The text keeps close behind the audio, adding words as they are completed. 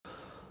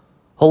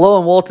Hello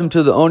and welcome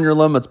to the Own Your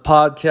Limits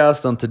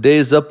podcast. On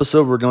today's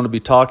episode, we're going to be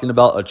talking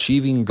about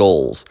achieving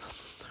goals.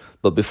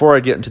 But before I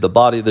get into the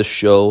body of this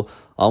show,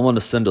 I want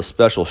to send a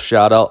special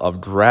shout out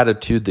of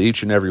gratitude to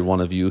each and every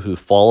one of you who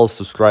follow,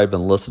 subscribe,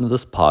 and listen to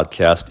this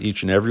podcast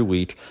each and every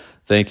week.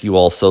 Thank you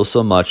all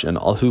so much, and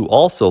who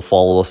also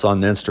follow us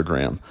on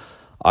Instagram.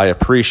 I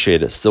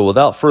appreciate it. So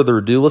without further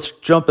ado, let's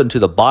jump into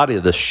the body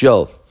of this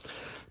show.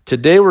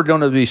 Today we're going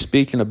to be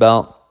speaking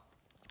about,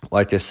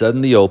 like I said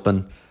in the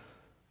open,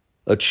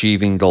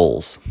 achieving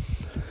goals.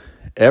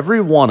 Every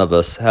one of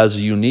us has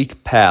a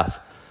unique path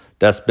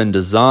that's been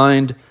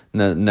designed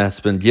and that's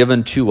been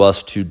given to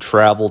us to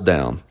travel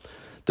down.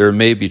 There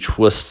may be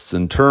twists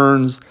and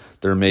turns.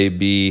 There may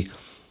be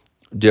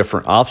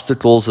different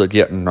obstacles that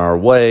get in our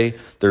way.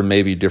 There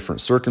may be different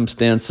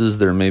circumstances.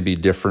 There may be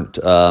different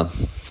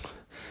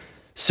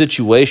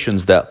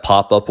situations that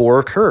pop up or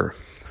occur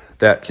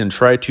that can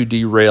try to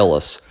derail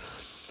us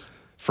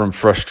from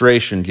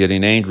frustration,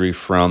 getting angry,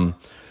 from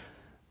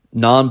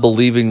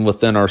non-believing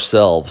within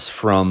ourselves,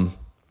 from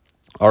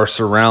our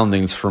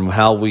surroundings, from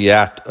how we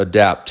act,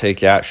 adapt,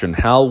 take action,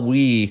 how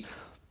we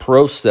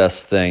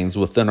process things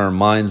within our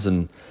minds,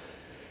 and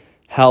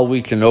how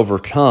we can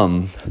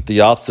overcome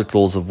the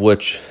obstacles of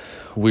which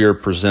we are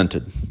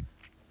presented.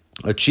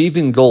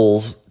 Achieving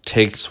goals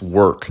takes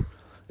work.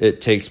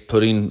 It takes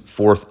putting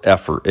forth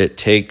effort. It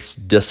takes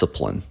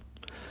discipline.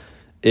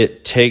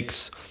 It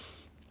takes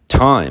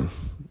time.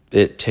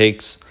 It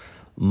takes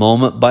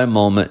moment by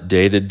moment,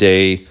 day to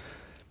day,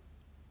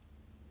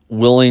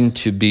 willing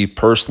to be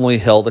personally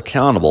held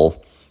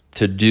accountable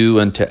to do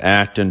and to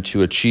act and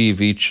to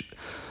achieve each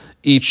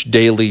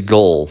daily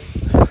goal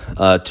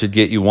to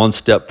get you one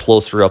step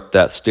closer up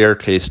that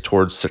staircase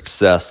towards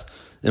success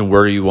and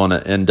where you want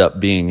to end up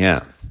being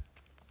at.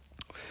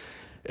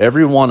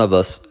 Every one of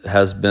us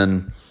has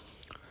been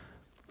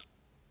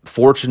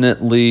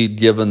fortunately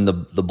given the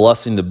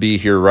blessing to be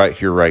here,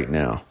 right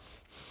now.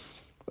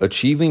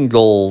 Achieving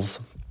goals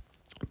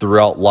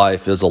throughout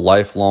life is a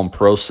lifelong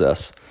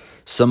process.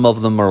 Some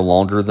of them are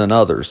longer than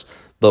others,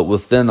 but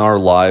within our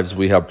lives,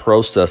 we have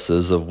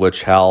processes of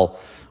which how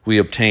we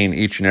obtain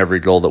each and every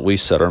goal that we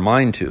set our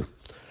mind to.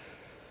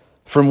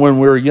 From when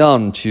we're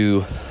young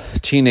to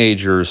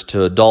teenagers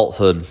to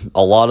adulthood,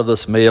 a lot of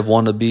us may have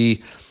wanted to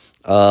be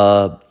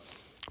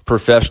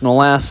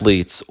professional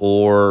athletes,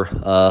 or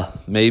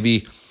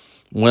maybe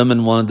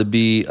women wanted to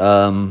be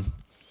a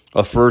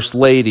first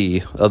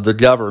lady of the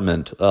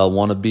government,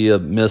 want to be a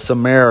Miss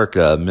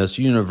America, Miss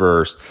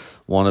Universe,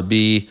 want to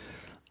be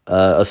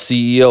a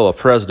CEO, a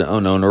president,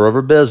 an owner of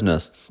a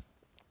business.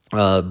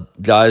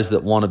 Guys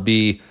that want to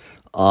be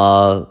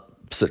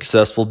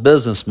successful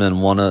businessmen,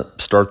 want to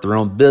start their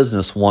own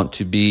business, want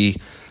to be,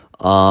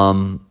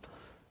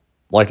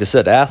 like I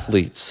said,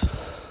 athletes.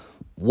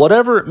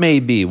 Whatever it may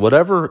be,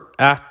 whatever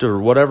act or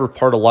whatever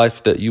part of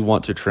life that you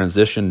want to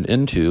transition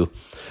into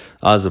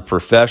as a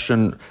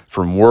profession,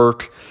 from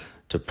work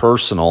to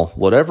personal,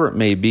 whatever it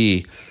may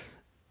be,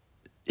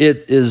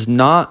 it is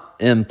not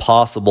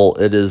impossible,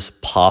 it is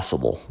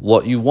possible.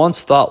 What you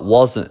once thought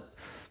wasn't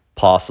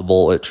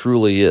possible, it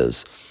truly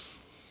is.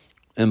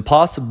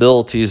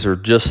 Impossibilities are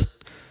just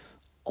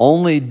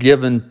only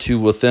given to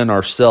within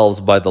ourselves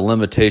by the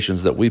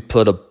limitations that we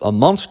put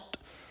amongst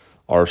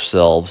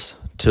ourselves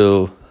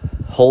to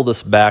hold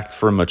us back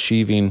from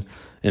achieving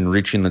and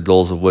reaching the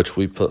goals of which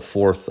we put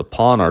forth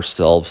upon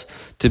ourselves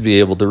to be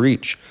able to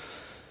reach.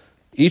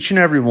 Each and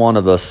every one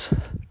of us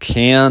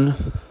can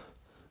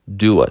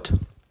do it.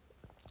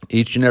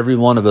 Each and every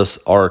one of us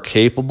are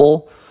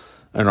capable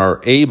and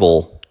are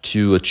able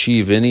to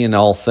achieve any and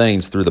all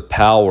things through the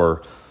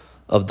power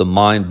of the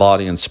mind,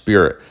 body, and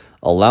spirit,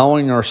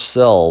 allowing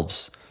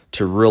ourselves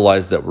to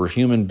realize that we're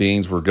human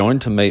beings, we're going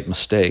to make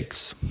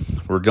mistakes,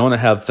 we're going to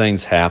have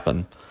things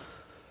happen,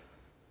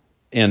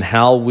 and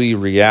how we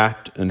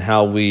react and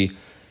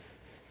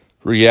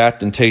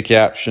take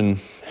action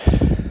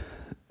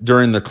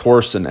during the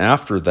course and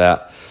after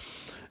that,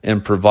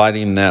 and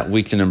providing that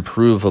we can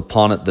improve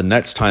upon it the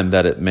next time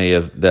that it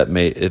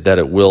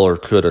will or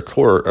could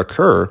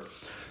occur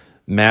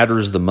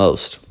matters the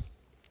most.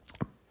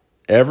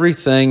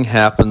 Everything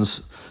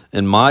happens,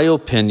 in my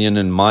opinion,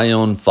 in my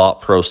own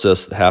thought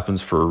process,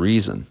 happens for a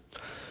reason.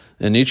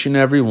 And each and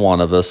every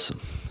one of us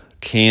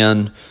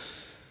can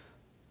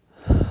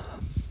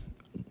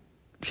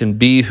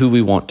be who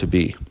we want to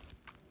be.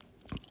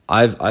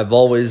 I've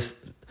always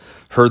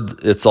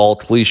heard it's all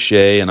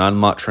cliche, and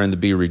I'm not trying to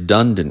be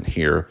redundant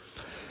here.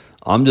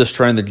 I'm just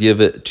trying to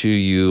give it to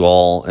you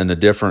all in a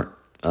different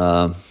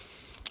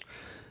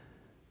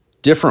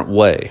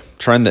way,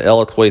 trying to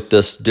eloquate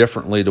this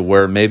differently to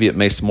where maybe it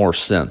makes more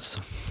sense.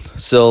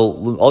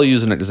 So I'll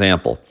use an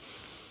example.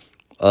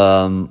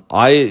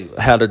 I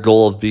had a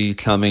goal of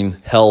becoming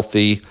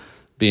healthy,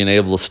 being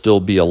able to still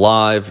be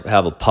alive,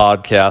 have a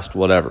podcast,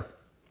 whatever.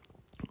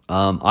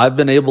 I've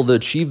been able to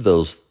achieve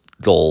those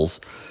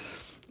goals.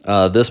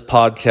 This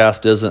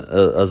podcast isn't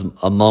as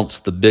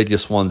amongst the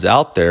biggest ones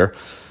out there,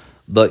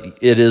 but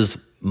it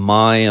is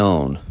my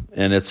own,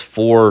 and it's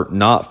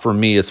not for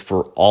me, it's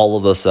for all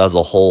of us as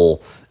a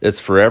whole. It's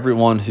for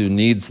everyone who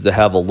needs to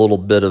have a little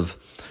bit of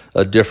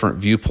a different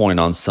viewpoint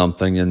on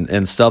something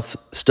and stuff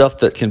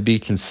that can be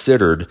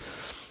considered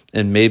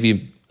and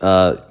maybe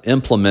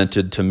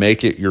implemented to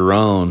make it your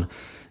own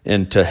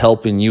and to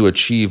helping you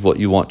achieve what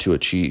you want to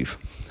achieve.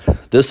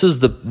 This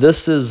is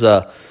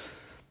not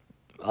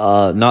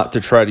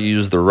to try to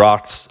use the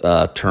Rock's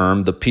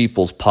term, the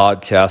people's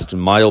podcast. In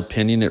my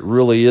opinion, it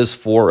really is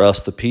for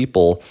us, the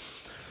people,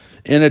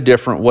 in a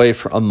different way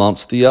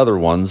amongst the other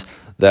ones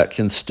that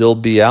can still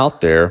be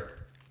out there.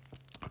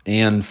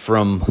 And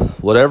from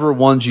whatever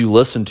ones you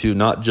listen to,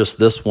 not just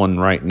this one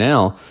right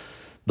now,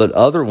 but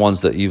other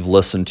ones that you've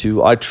listened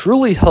to, I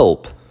truly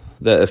hope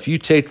that if you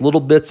take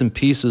little bits and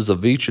pieces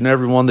of each and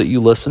every one that you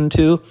listen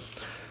to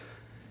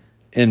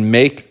and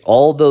make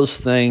all those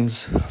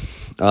things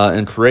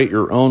and create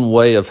your own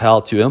way of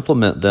how to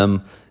implement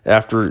them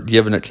after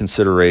giving it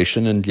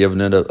consideration and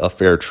giving it a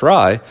fair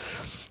try,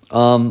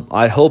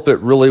 I hope it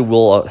really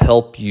will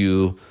help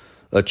you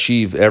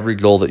achieve every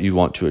goal that you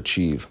want to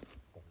achieve.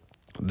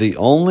 The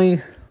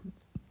only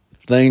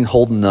thing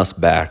holding us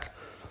back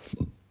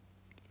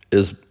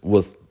is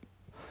with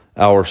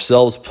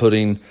ourselves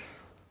putting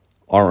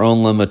our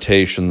own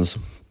limitations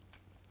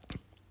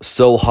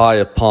so high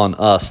upon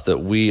us that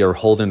we are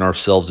holding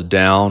ourselves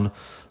down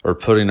or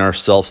putting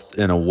ourselves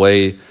in a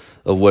way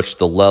of which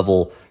the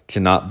level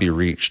cannot be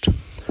reached.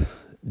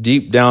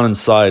 Deep down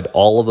inside,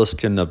 all of us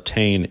can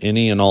obtain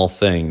any and all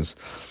things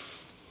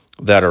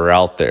that are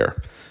out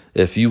there.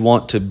 If you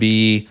want to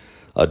be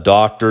a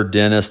doctor,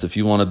 dentist, if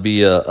you want to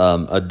be a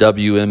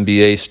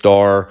WNBA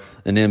star,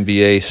 an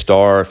NBA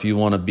star, if you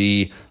want to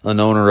be an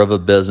owner of a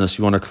business,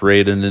 you want to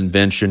create an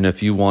invention,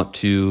 if you want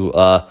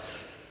to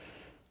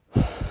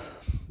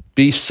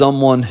be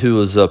someone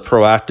who is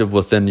proactive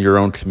within your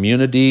own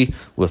community,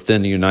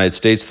 within the United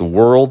States, the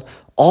world,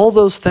 all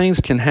those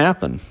things can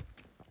happen.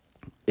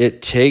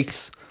 It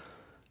takes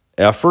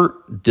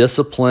effort,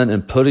 discipline,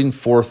 and putting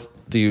forth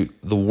the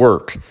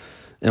work.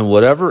 And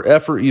whatever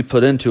effort you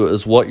put into it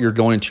is what you're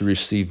going to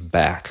receive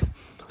back.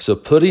 So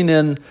putting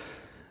in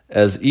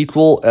as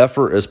equal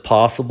effort as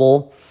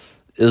possible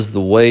is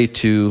the way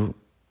to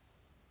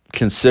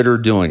consider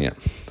doing it.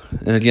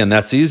 And again,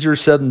 that's easier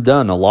said than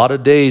done. A lot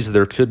of days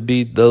there could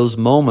be those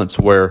moments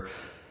where,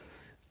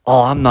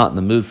 I'm not in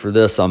the mood for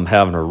this. I'm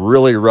having a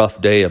really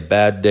rough day, a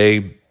bad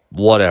day,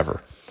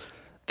 whatever.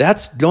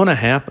 That's going to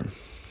happen.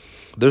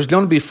 There's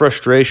going to be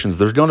frustrations.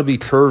 There's going to be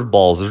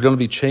curveballs. There's going to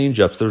be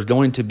change-ups. There's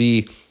going to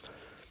be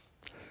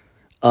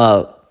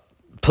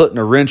putting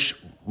a wrench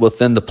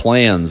within the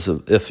plans,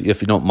 if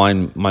you don't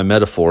mind my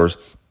metaphors,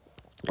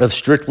 of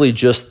strictly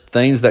just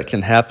things that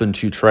can happen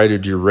to try to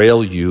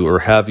derail you or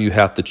have you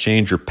have to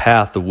change your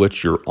path of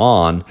which you're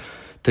on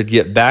to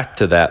get back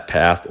to that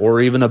path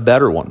or even a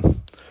better one.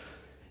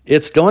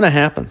 It's going to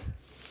happen.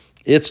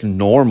 It's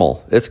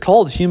normal. It's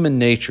called human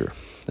nature,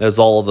 as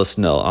all of us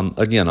know.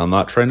 I'm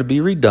not trying to be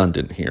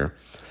redundant here.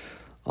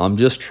 I'm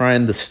just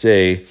trying to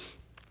say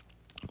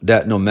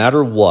that no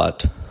matter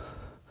what,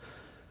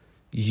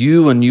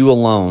 you and you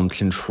alone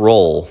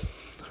control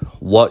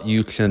what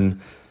you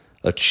can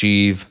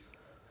achieve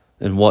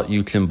and what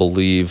you can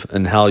believe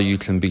and how you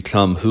can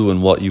become who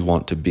and what you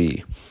want to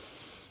be.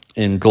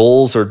 And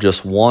goals are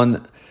just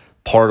one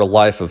part of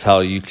life of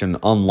how you can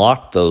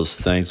unlock those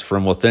things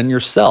from within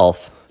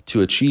yourself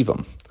to achieve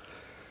them.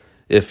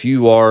 If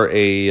you are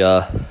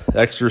a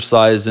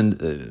exercise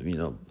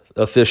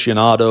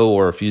aficionado,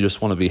 or if you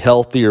just want to be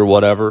healthy or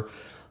whatever,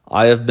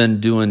 I have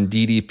been doing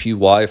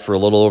DDPY for a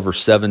little over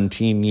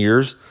 17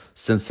 years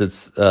since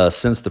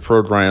the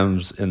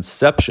program's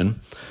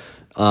inception.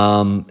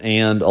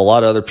 And a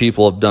lot of other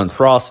people have done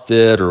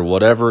CrossFit or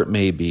whatever it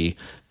may be,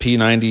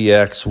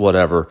 P90X,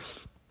 whatever,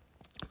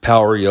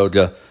 power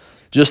yoga,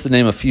 just to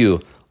name a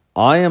few.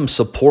 I am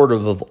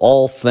supportive of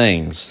all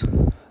things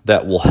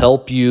that will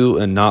help you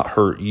and not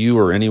hurt you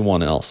or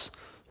anyone else.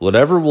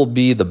 Whatever will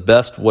be the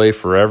best way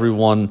for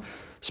everyone,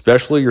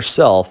 especially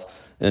yourself,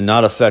 and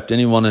not affect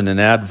anyone in an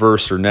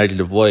adverse or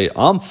negative way,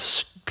 I'm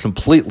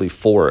completely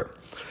for it.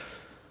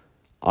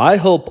 I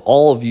hope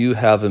all of you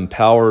have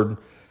empowered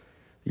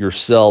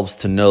yourselves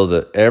to know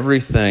that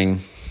everything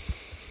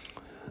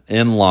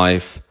in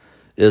life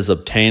is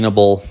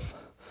obtainable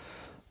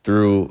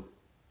through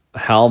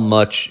how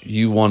much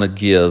you want to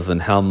give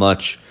and how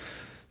much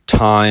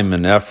time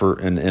and effort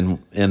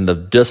and the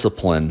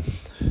discipline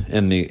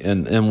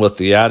and with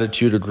the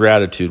attitude of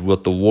gratitude,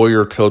 with the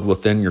warrior code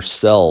within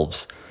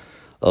yourselves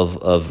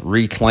of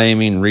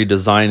reclaiming,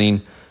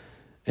 redesigning,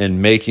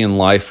 and making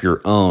life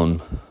your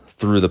own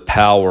through the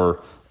power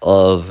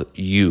of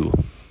you.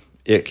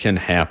 It can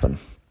happen.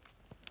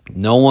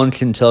 No one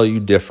can tell you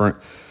different,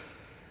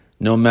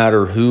 no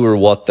matter who or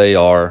what they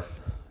are.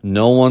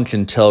 No one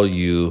can tell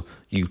you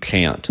you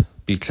can't,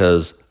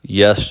 because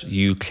yes,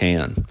 you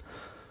can.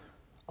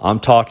 I'm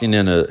talking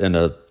in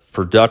a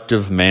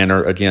productive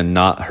manner, again,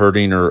 not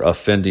hurting or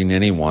offending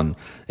anyone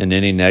in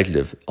any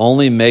negative,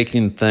 only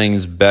making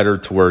things better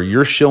to where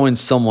you're showing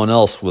someone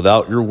else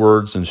without your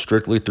words and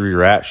strictly through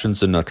your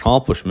actions and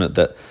accomplishment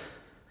that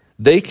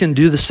they can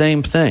do the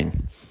same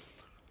thing.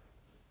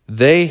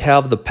 they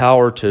have the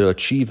power to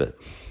achieve it.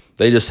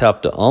 They just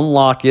have to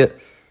unlock it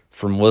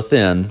from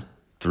within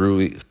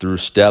through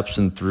steps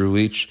and through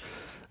each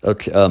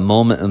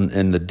moment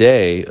in the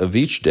day of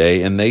each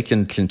day, and they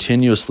can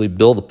continuously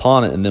build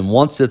upon it. And then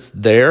once it's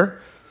there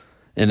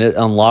and it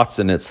unlocks,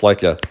 and it's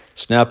like a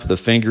snap of the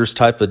fingers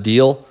type of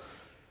deal,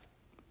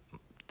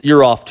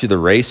 you're off to the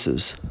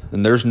races,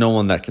 and there's no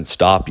one that can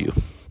stop you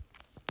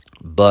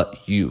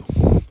but you.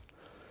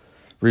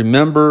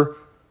 Remember,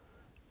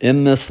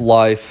 in this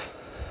life,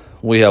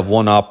 we have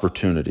one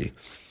opportunity.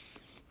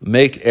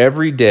 Make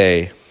every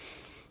day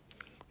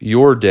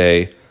your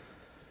day.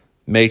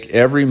 Make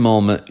every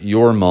moment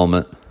your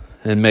moment,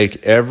 and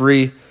make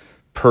every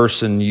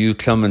person you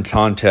come in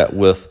contact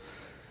with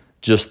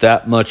just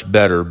that much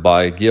better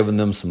by giving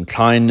them some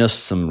kindness,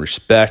 some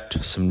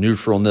respect, some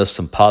neutralness,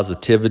 some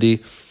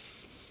positivity,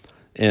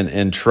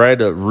 and try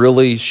to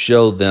really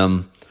show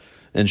them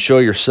and show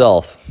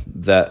yourself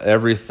that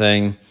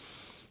everything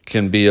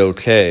can be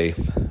okay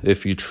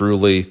if you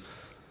truly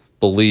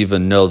believe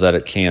and know that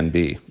it can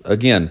be.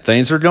 Again,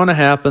 things are going to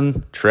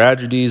happen.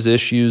 Tragedies,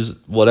 issues,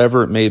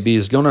 whatever it may be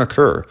is going to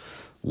occur.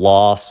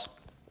 Loss,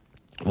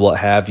 what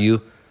have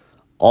you.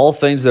 All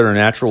things that are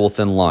natural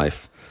within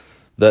life.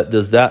 That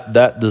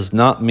does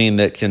not mean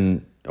that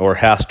can or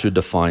has to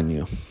define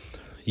you.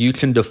 You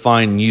can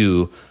define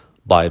you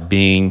by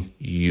being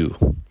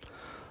you.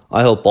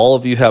 I hope all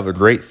of you have a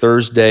great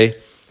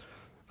Thursday.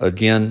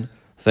 Again,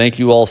 thank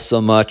you all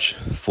so much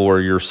for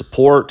your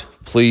support.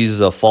 Please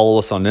follow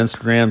us on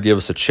Instagram. Give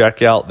us a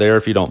check out there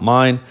if you don't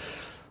mind.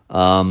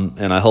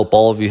 And I hope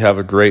all of you have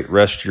a great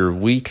rest of your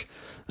week.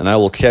 And I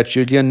will catch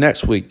you again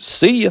next week.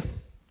 See ya.